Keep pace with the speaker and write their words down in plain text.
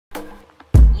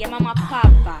Yeah, mama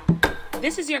papa.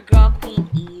 This is your girl Queen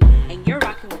Eve, and you're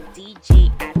rocking with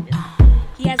DJ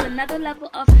Advil. He has another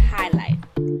level of high life.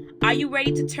 Are you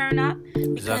ready to turn up?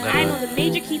 Because I know the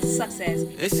major key to success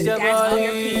is to dance on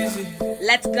your feet.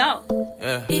 Let's go.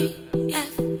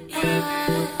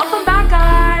 Welcome back,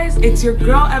 guys. It's your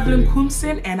girl Evelyn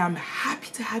Koomson, and I'm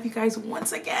happy to have you guys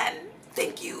once again.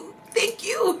 Thank you. Thank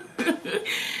you.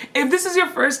 If this is your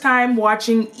first time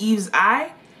watching Eve's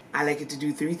Eye, I like it to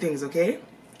do 3 things, okay?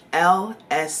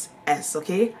 LSS,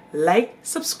 okay? Like,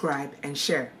 subscribe, and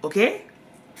share, okay?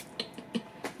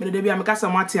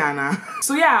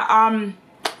 So yeah,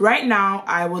 right now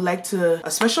I would like to, a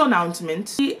special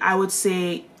announcement. I would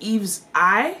say Eve's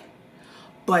Eye,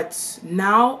 but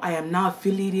now I am now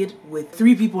affiliated with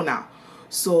 3 people now.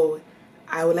 So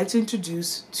I would like to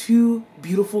introduce 2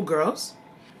 beautiful girls.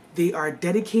 They are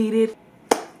dedicated.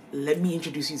 Let me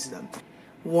introduce you to them.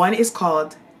 One is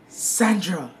called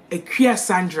Sandra, Akria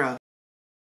Sandra.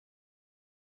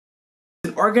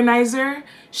 An organizer.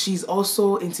 She's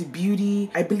also into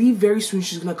beauty. I believe very soon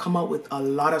she's gonna come out with a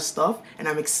lot of stuff, and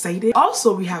I'm excited.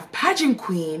 Also, we have pageant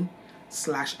queen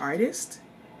 / artist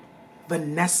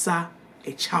Vanessa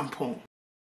Echampong.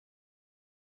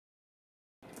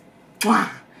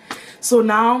 So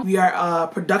now we are a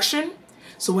production.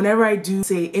 So whenever I do,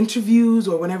 say, interviews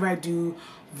or whenever I do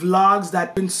vlogs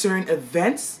that concern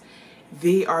events,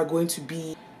 they are going to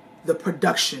be the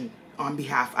production on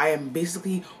behalf. I am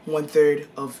basically 1/3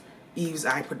 of Eve's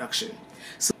Eye production.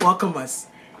 So welcome us.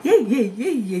 Yay, yay,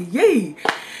 yay, yay, yay.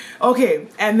 Okay,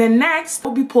 and then next,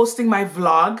 I'll be posting my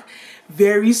vlog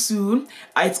very soon.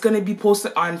 It's gonna be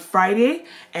posted on Friday,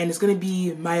 and it's gonna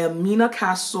be my Elmina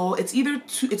Castle. It's either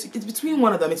it's between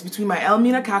one of them. It's between my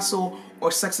Elmina Castle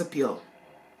or Sex Appeal.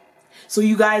 So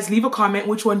you guys leave a comment,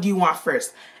 which one do you want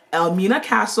first? Elmina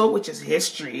Castle, which is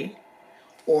history,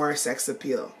 or Sex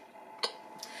Appeal.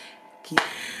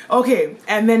 Okay,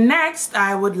 and then next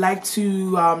I would like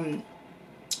to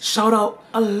shout out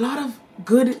a lot of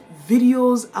good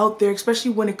videos out there,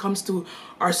 especially when it comes to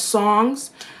our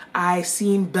songs. I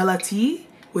seen BELLAA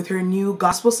with her new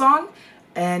gospel song,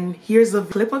 and here's a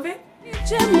clip of it.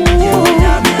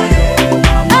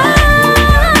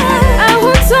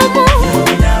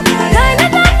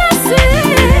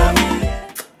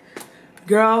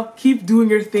 Girl, keep doing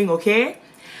your thing, okay?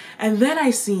 And then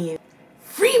I seen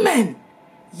Freeman.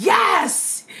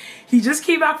 Yes! He just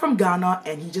came back from Ghana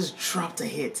and he just dropped a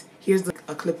hit. Here's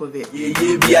a clip of it.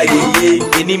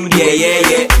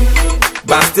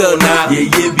 But still now,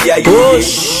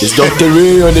 it's Dr.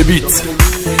 Ray on the beat.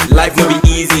 Life will be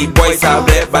easy, boys are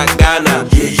black back Ghana.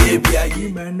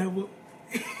 Freeman,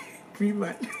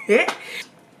 Freeman.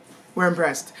 We're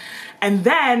impressed. And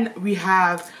then we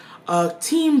have a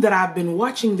team that I've been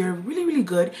watching. They're really, really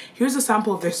good. Here's a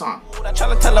sample of their song. I try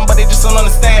to tell them, but they just don't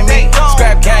understand me.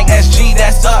 ScrapGang-STILL,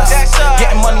 that's us.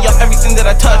 Getting money off everything that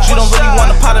I touch. You don't really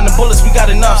want a pot in the bullets, we got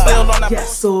enough. Still on that.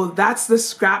 Yes, so that's the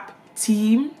Scrap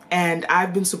team, and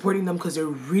I've been supporting them because they're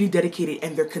really dedicated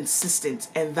and they're consistent,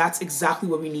 and that's exactly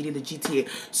what we need in the GTA.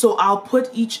 So I'll put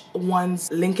each one's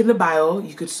link in the bio.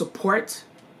 You could support.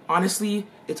 Honestly,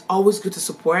 it's always good to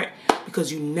support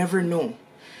because you never know.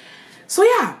 So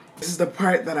yeah, this is the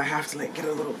part that I have to like get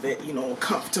a little bit, you know,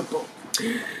 comfortable.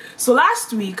 So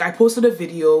last week I posted a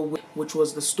video which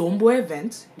was the Stonebwoy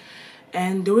event,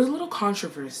 and there was a little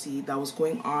controversy that was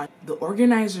going on. The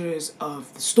organizers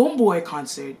of the Stonebwoy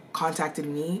concert contacted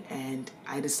me, and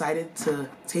I decided to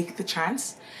take the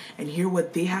chance and hear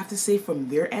what they have to say from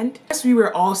their end. Yes, we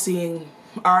were all saying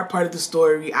our part of the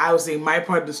story. I was saying my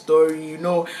part of the story, you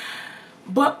know.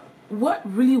 But what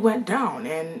really went down?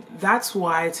 And that's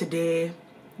why today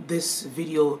this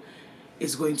video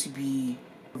is going to be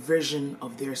a version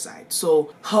of their side.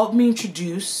 So help me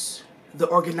introduce the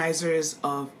organizers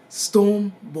of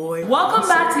Stonebwoy. Welcome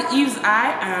back to Eve's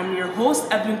Eye. I'm your host,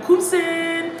 Evelyn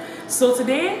Koomson. So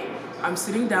today, I'm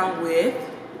sitting down with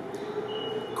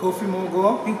Kofi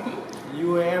Mogo,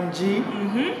 UAMG.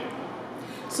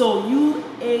 So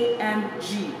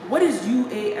UAMG. What is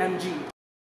UAMG?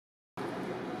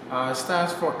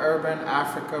 Stands for Urban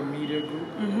Africa Media Group.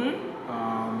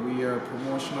 We are a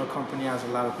promotional company, as a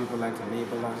lot of people like to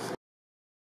label us.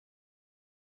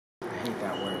 I hate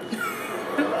that word.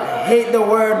 I hate the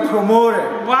word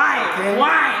promoter. Why? Okay?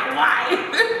 Why?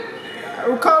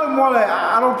 We call it more like,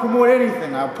 I don't promote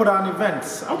anything. I put on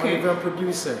events. I'm Okay. an event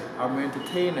producer. I'm an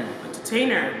entertainer.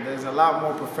 Entertainer. There's a lot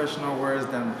more professional words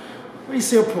than when you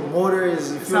say a promoter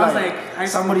is, you feel Sounds like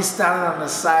somebody standing on the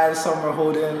side somewhere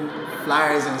holding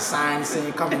flyers and signs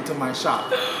saying, come into my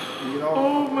shop. You know?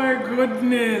 Oh my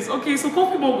goodness. Okay, so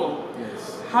Kofi Mogo.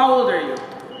 Yes. How old are you?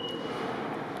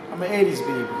 I'm an 80s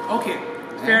baby. Okay.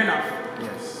 Fair enough.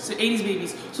 Yes. So 80s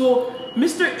babies. So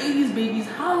Mr. 80s babies,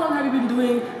 how long have you been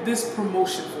doing this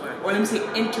promotion for? Or let me say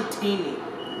entertaining?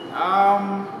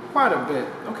 Quite a bit.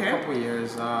 Okay. A couple of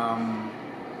years. About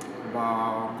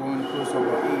going close to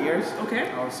about 8 years.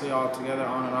 Okay. I would say all together,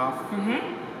 on and off.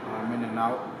 In and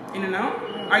out. In and out?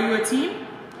 Are you a team?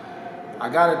 I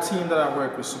got a team that I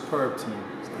work with, superb team.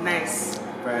 Nice.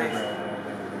 Very good.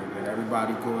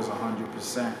 Everybody goes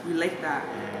 100%. We like that.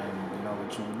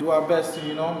 And we do our best to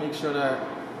make sure that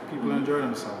people enjoy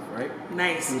themselves, right?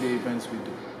 Nice. Through the events we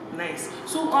do. Nice.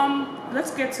 So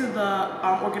let's get to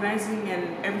the organizing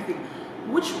and everything.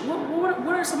 What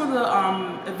are some of the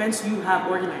events you have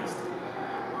organized?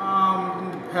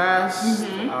 In the past,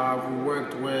 we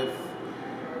worked with.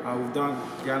 We've done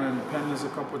Ghana Independence a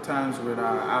couple of times with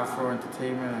Afro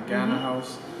Entertainment at Ghana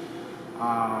House.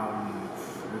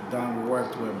 We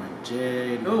worked with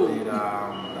McJade. We did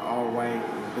the all-white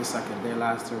BELLAA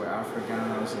last year with Afro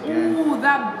Ghana House again. Ooh,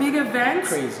 that big event?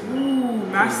 Crazy. Ooh,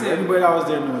 massive. Everybody that was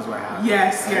there knows what happened.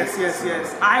 Yes.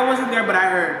 I wasn't there, but I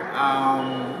heard.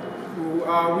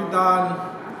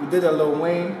 We did a Lil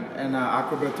Wayne and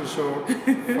Acrobato show.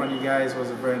 Funny Guys was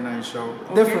a very nice show.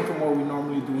 Okay. Different from what we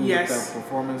normally do with the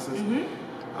performances.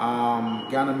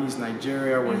 Ghana meets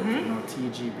Nigeria with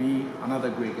TGB, another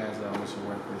great guys that I also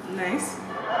work with. Nice.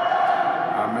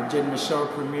 Majid Michelle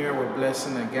premiere with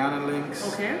Blessing and Ghana Links.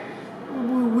 Okay.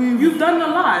 You've done a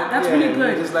lot. That's really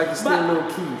good. Just like to stay low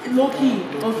key. Low key.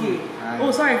 Okay. Right.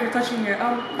 Oh, sorry for touching your.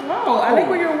 Wow, I like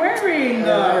what you're wearing.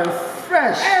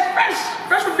 Fresh.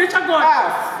 Fresh from bitch I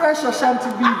got. Fresh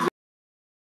Ashanti beads.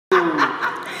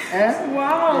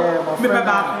 Wow. Yeah, my friend.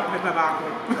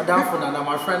 Down for Nana.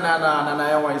 My friend Nana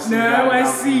NYC.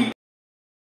 NYC.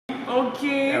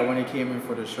 Okay. Yeah, when he came in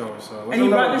for the show. So. And he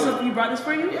brought this up. You brought this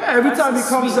for you? Yeah. Every time he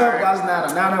comes up, that's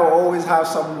Nana. Nana will always have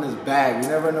something in his bag. You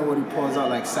never know what he pulls out,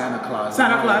 like Santa Claus.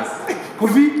 Santa Claus.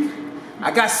 Javi,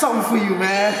 I got something for you,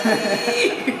 man.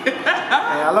 Hey,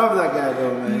 I love that guy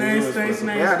though, man. Nice.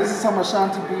 Yeah, this is some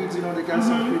Ashanti beads. They got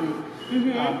some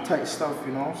pretty tight stuff,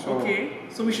 So. Okay,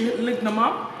 so we should link them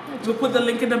up. We'll put the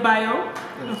link in the bio.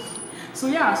 Yes. So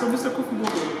Mr. Kofi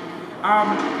Bogo,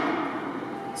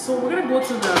 so we're gonna go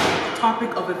to the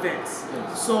topic of events.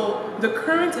 Yes. So the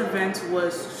current event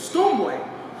was Stonebwoy.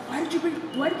 Why did you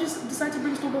decide to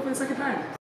bring Stonebwoy for the second time?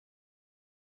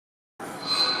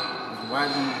 Why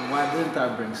didn't I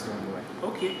bring Stonebwoy?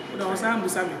 Okay,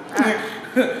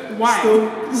 why?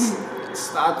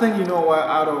 I think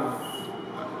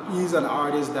he's an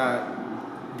artist that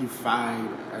defied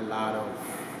a lot of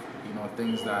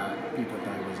things that people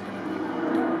thought he was gonna be able to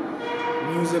do.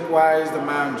 Music-wise, the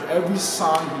man, every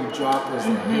song he dropped was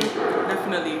a hit.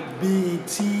 Definitely.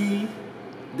 BET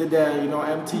did that,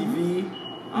 MTV.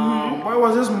 But it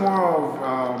was just more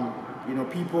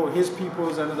of his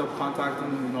peoples ended up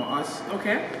contacting us.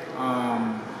 Okay.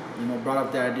 Brought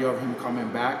up the idea of him coming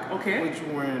back. Okay. Which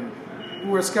we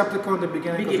were skeptical in the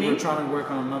beginning because we were trying to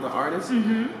work on another artist.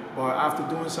 But after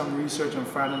doing some research and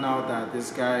finding out that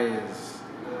this guy is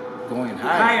going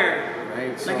higher,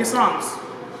 right? So, like his songs.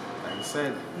 Like I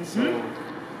said. So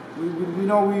we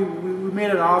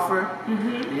made an offer.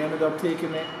 He ended up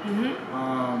taking it.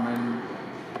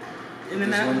 And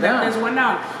then there's one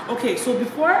down. Okay, so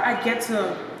before I get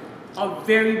to a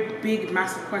very big,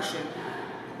 massive question,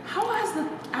 how has the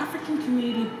African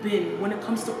community been when it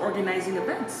comes to organizing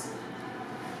events?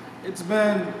 It's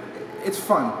fun.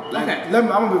 Like, okay. I'm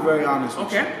gonna be very honest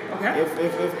with you. Okay.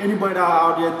 If anybody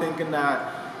out there thinking that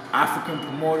African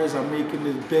promoters are making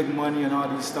this big money and all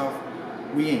these stuff,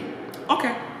 we ain't.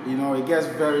 Okay. It gets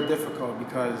very difficult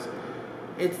because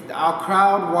our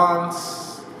crowd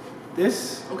wants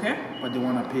this. Okay. But they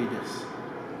want to pay this.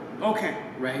 Okay.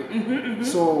 Right?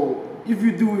 So if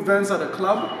you do events at a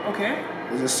club, okay,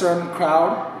 there's a certain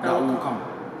crowd that will come.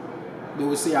 They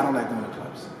will say, I don't like going to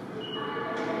clubs.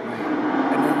 Right?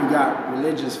 And then you got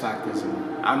religious factors in it.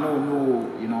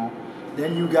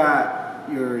 Then you got,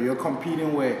 you're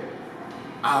competing with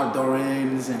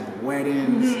outdoorings and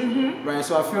weddings, right?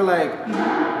 So I feel like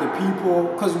the people,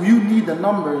 because you need the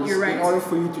numbers in order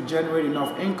for you to generate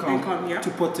enough income to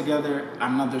put together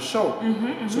another show.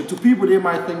 So to people, they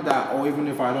might think that, even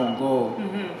if I don't go,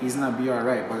 he's not be all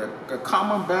right. But a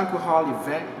common banquet hall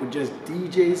event with just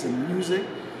DJs and music,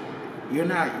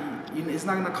 it's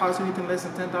not gonna cost anything less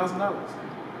than $10,000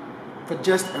 for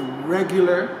just a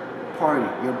regular party.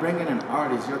 You're bringing an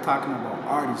artist. You're talking about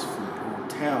artist food,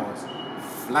 hotels,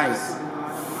 flights,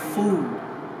 food.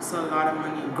 It's a lot of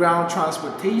money. Ground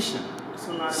transportation. It's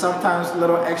a lot of sometimes money.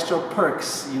 Little extra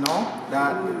perks,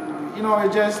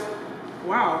 it just...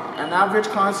 Wow. An average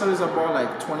concert is about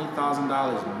like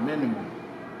 $20,000 minimum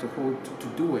to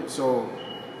do it. So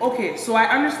Okay, so I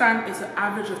understand it's an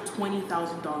average of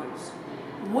 $20,000.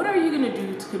 What are you gonna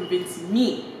do to convince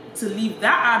me to leave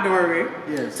that adore,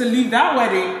 to leave that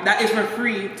wedding that is for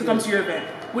free to come to your event?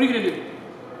 What are you gonna do?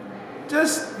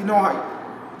 Just, you know,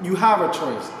 you have a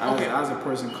choice as a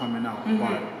person coming out,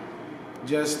 but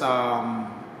just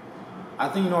I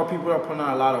think, you know, people are putting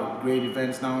on a lot of great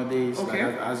events nowadays. Like,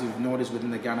 as you've noticed within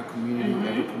the Ghana community,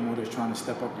 every promoter is trying to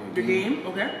step up their game.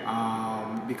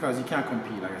 Because you can't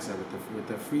compete, like I said, with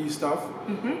the free stuff.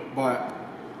 But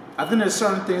I think there's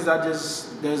certain things that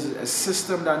there's a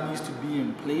system that needs to be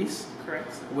in place.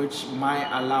 Which might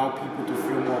allow people to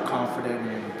feel more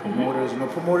confident in promoters. You know,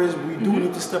 promoters, we do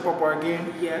need to step up our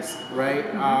game. Right?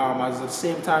 At the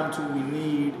same time, too, we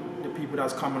need the people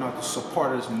that's coming out to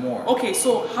support us more. Okay,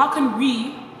 so how can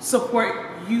we support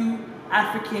you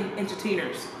African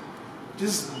entertainers?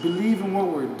 Just believe in what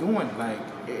we're doing. Like,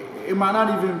 it might not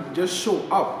even just show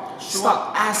up.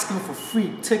 Stop asking for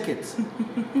free tickets.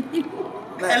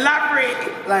 Like,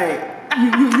 elaborate. Like,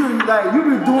 you be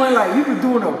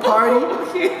doing a party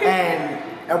and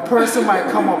a person might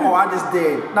come up, oh, I just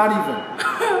did. Not even.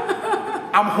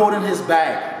 I'm holding his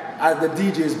bag, the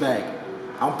DJ's bag.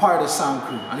 I'm part of the sound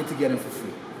crew. I need to get in for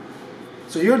free.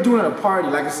 So you're doing a party,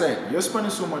 like I said, you're spending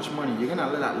so much money, you're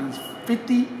gonna let at least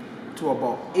 50 to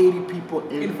about 80 people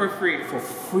in for free. For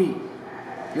free.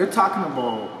 You're talking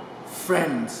about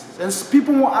friends. And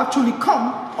people won't actually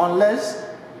come unless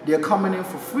they're coming in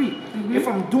for free. If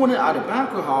I'm doing it at a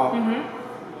banquet hall,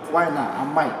 why not? I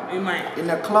might. You might.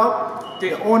 In a club,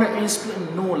 the owner ain't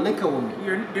splitting no liquor with me.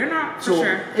 They're not, for so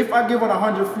sure. If I give out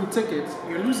 100 free tickets,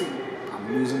 you're losing.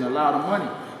 I'm losing a lot of money.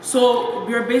 So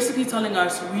you're basically telling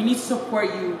us we need to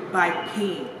support you by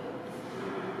paying.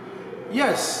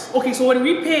 Yes. Okay, so when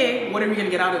we pay, what are we gonna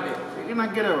get out of it? You're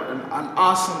gonna get an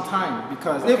awesome time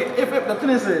because if the thing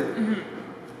is,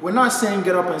 we're not saying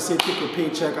get up and say take your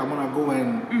paycheck, I'm gonna go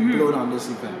and blow down this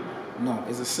event. No,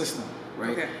 it's a system,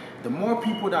 right? The more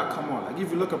people that come out, like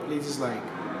if you look at places like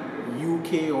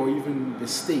UK or even the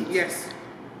States,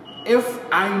 if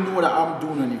I know that I'm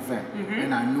doing an event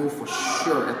and I know for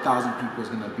sure 1,000 people is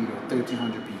gonna be there,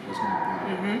 1,300 people is gonna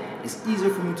be there, it's easier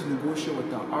for me to negotiate with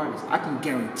the artist. I can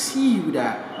guarantee you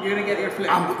that you're gonna get airplay.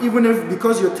 Even if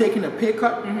because you're taking a pay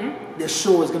cut, the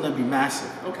show is gonna be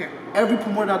massive. Every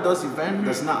promoter that does event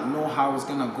does not know how it's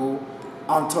gonna go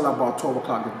until about 12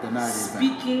 o'clock the night event.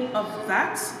 Speaking of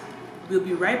that, we'll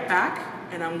be right back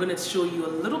and I'm gonna show you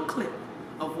a little clip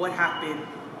of what happened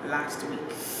last week.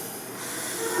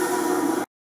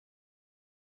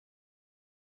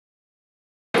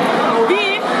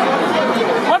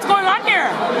 What's going on here?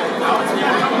 Well,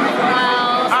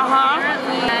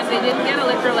 apparently they didn't get a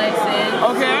liquor license. The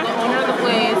owner of the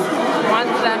place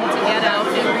wants them to get out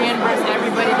and reimburse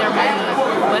everybody their money.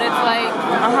 But it's like,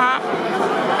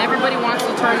 everybody wants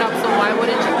to turn up, so why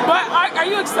wouldn't you? But are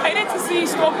you excited to see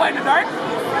Stonebwoy in the dark?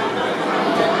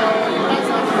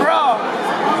 Bro.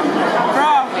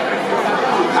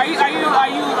 Are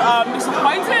you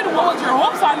disappointed? What was your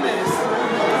hopes on this?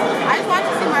 I just want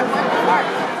to see my boy perform.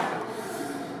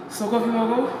 So Kofi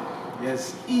Mogo?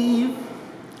 Yes, Eve.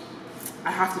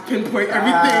 I have to pinpoint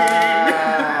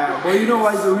everything. Well, you know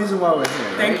what's the reason why we're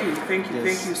here, right? Thank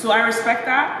you. So I respect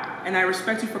that, and I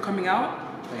respect you for coming out,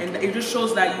 and it just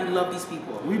shows that you love these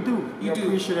people. We do. You do.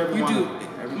 Appreciate everyone. You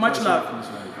do. Much love.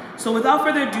 So without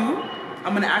further ado,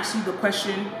 I'm gonna ask you the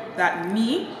question that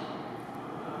me,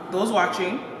 those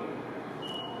watching,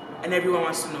 and everyone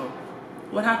wants to know.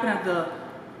 What happened at the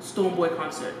Stonebwoy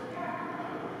concert?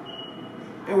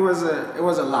 It was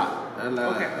a lot. A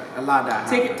lot that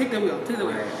happened. Take the wheel. Take the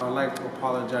wheel. I'd like to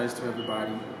apologize to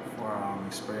everybody for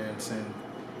experiencing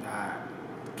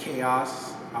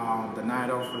chaos the night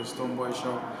of for the Stonebwoy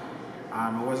show.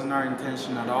 It wasn't our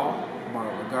intention at all, but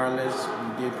regardless,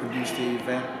 we did produce the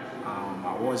event.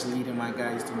 I was leading my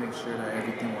guys to make sure that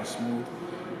everything was smooth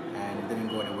and it didn't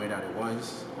go the way that it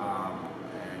was.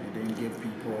 And it didn't give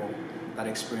people that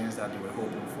experience that they were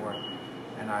hoping for.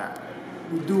 And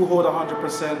we do hold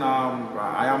 100%.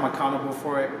 I am accountable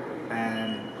for it,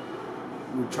 and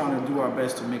we're trying to do our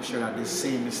best to make sure that this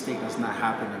same mistake does not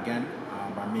happen again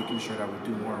by making sure that we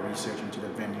do more research into the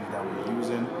venue that we're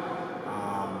using,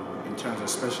 in terms of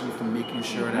especially for making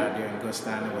sure that they're in good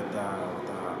standing with the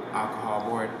alcohol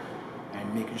board,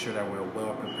 and making sure that we're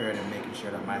well prepared and making sure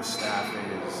that my staff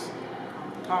is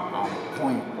on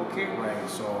point. Right.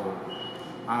 So,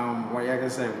 like I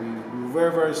said, we're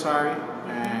very, very sorry,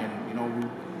 and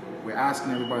we're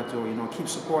asking everybody to keep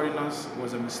supporting us. It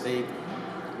was a mistake.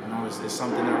 It's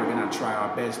something that we're gonna try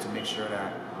our best to make sure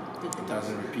that it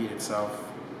doesn't repeat itself.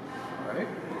 All right.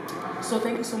 So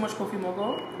thank you so much, Kofi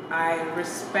Mogo. I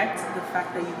respect the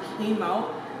fact that you came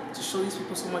out to show these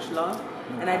people so much love,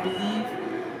 and I believe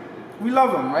we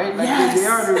love them, right? Like they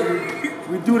are.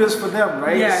 We do this for them,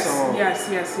 right? Yes, so, yes,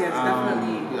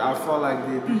 definitely. I felt like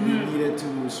they needed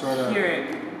to sort of hear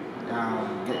it,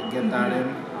 get that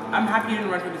in. I'm happy you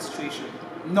didn't run from the situation.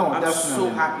 No, I'm definitely, so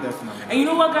happy. Definitely. And you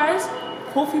know what, guys?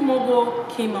 Kofi Mogo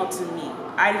came out to me.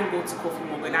 I didn't go to Kofi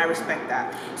Mogo, and I respect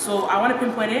that. So I want to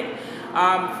pinpoint it.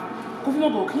 Kofi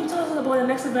Mogo, can you tell us about the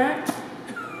next event?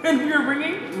 And we are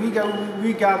bringing? We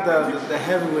got the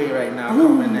heavyweight right now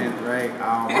coming in, right?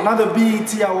 Another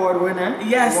BET award winner.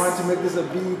 Yes. We wanted to make this a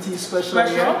BET special.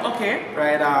 Okay.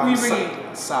 Right. We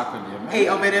bringing? Soccer, man. Hey,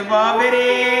 Obede. One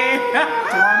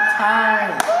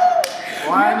time.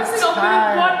 One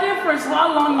time. For so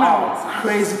long now. Oh,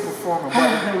 crazy performer.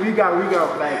 But we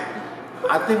got like,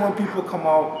 I think when people come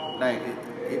out, like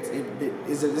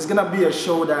it's gonna be a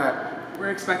show that. We're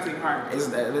expecting hard.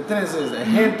 The thing is a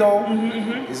hint though,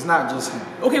 it's not just him.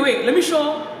 Okay, wait, let me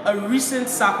show a recent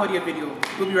Sarkodie video.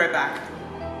 We'll be right back.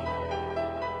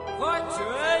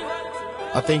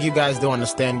 I think you guys don't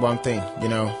understand one thing, you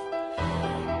know.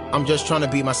 I'm just trying to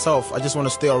be myself. I just want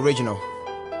to stay original.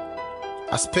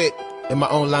 I spit in my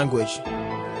own language.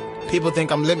 People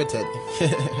think I'm limited.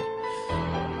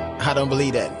 I don't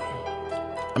believe that.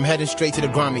 I'm heading straight to the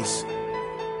Grammys.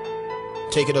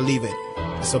 Take it or leave it.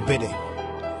 It's a bidding.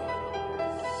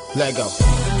 Let go.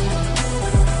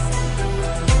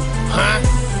 Huh?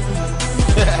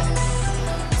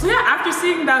 So yeah, after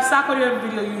seeing that Sarkodie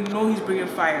video, you know he's bringing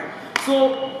fire.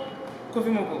 So, Kofi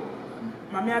Mogo,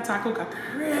 Mami Atako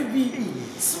Kakrebi,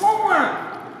 small one.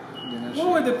 What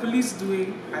were the police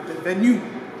doing at the venue?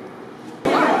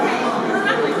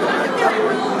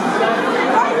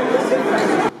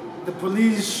 The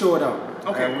police showed up.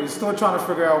 Okay. We're still trying to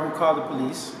figure out who called the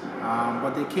police.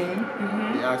 But they came,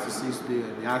 they asked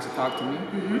to talk to me.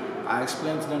 I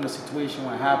explained to them the situation,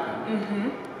 what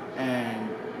happened. And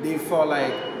they felt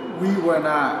like we were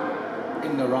not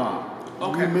in the wrong.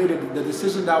 Okay. We made it, the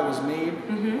decision that was made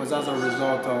was as a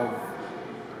result of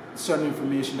certain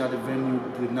information that the venue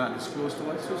did not disclose to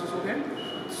us. Okay.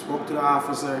 Spoke to the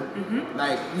officer.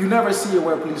 Like, you never see it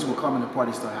where police will come and the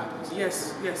party still happens.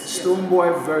 Yes.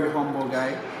 Stonebwoy, very humble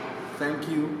guy. Thank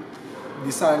you.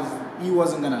 Decided he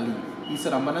wasn't gonna leave. He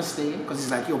said, I'm gonna stay, because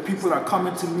he's like, yo, people are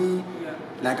coming to me,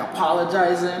 like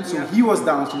apologizing. So he was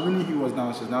downstairs, we knew he was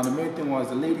downstairs. Now the main thing was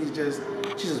the lady's she's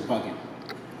just bugging.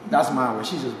 That's my word,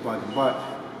 she's just bugging. But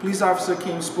police officer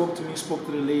came, spoke to me, spoke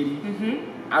to the lady,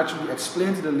 actually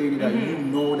explained to the lady that you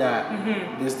know that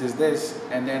this,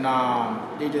 and then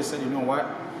they just said, you know what,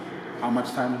 how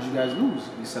much time did you guys lose?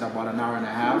 He said about an hour and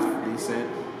a half. They said,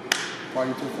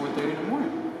 party till 4:30 in the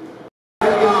morning.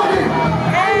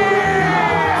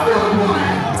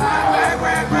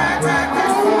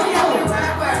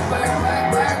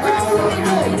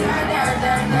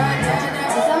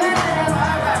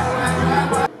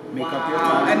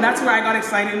 And that's where I got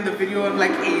excited in the video of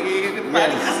like, hey,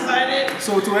 everybody excited.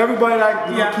 So to everybody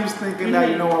that keeps thinking that,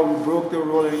 you know what, we broke the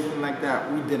rule or anything like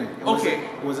that, we didn't.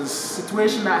 It was a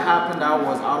situation that happened that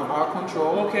was out of our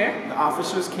control. Okay. The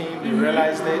officers came, they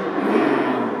realized it,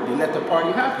 and they let the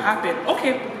party happen.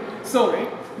 Okay. So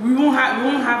we won't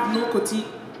have no Koti,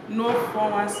 no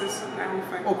 416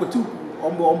 905. Oh, Kotu. They're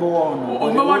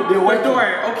working.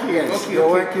 Okay, they're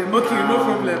working. Okay, no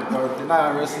problem. They're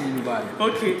not arresting anybody.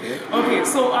 Okay.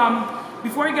 So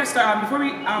before we get started, before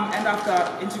we end off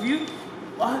the interview,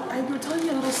 I will tell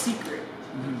you a little secret.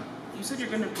 You said you're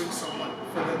gonna bring someone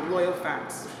for the loyal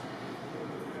fans.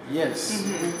 Yes.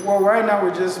 Well, right now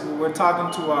we're talking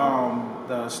to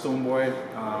the Stonebwoy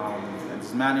and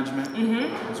his management,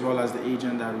 as well as the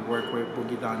agent that we work with,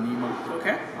 Boogie Don Nima.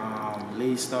 Okay.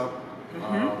 Laced Up.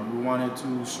 We wanted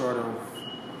to sort of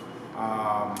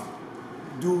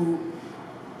do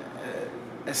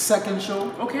a second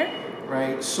show. Okay.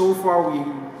 Right. So far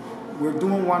we're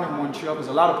doing one in Montreal because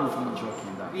a lot of people from Montreal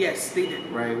came down. Yes, they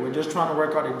did. Right. We're just trying to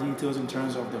work out the details in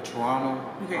terms of the Toronto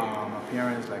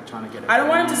appearance, like trying to get. I don't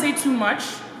want him to say too much.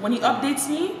 When he updates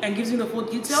me and gives me the full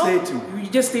detail, stay tuned. You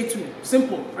just stay tuned.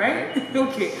 Simple, right?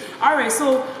 Okay. All right.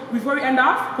 So before we end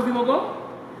off, Kofi Mogo,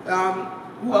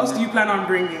 who else do you plan on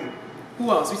bringing? Who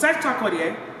else? Besides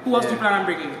Sarkodie, who else do you plan on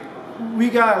bringing? We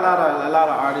got a lot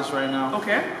of artists right now.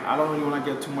 Okay. I don't really want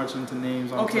to get too much into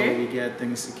names until we get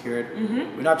things secured.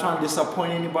 We're not trying to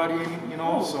disappoint anybody, you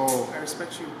know. So I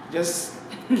respect you. Just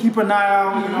keep an eye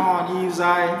out, you know, on Eve's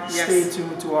Eye. Stay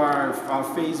tuned to our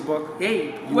Facebook.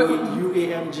 Hey,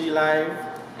 UAMG Live,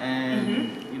 and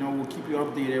you know, we'll keep you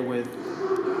updated with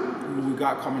who we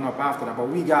got coming up after that. But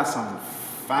we got some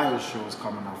fire shows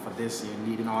coming up for this year,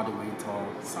 leading all the way till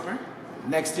summer.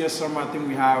 Next year, summer, I think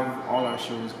we have all our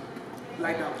shows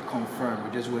confirmed.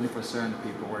 We're just waiting for certain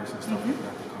paperwork and stuff like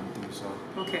that to come through. So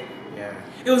okay. Yeah.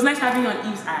 It was nice having you on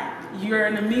Eve's Eye. You're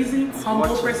an amazing,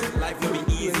 humble person. Life will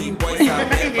be easy, boys out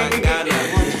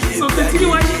there, So continue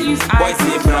watching Eve's Eye. boys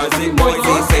say browsing, boys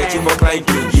say searching for client.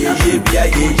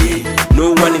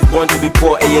 No one is born to be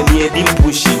poor, and you're near them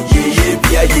pushing.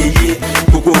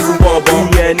 Go football, bomb,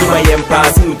 yeah, no, I am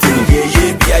passing.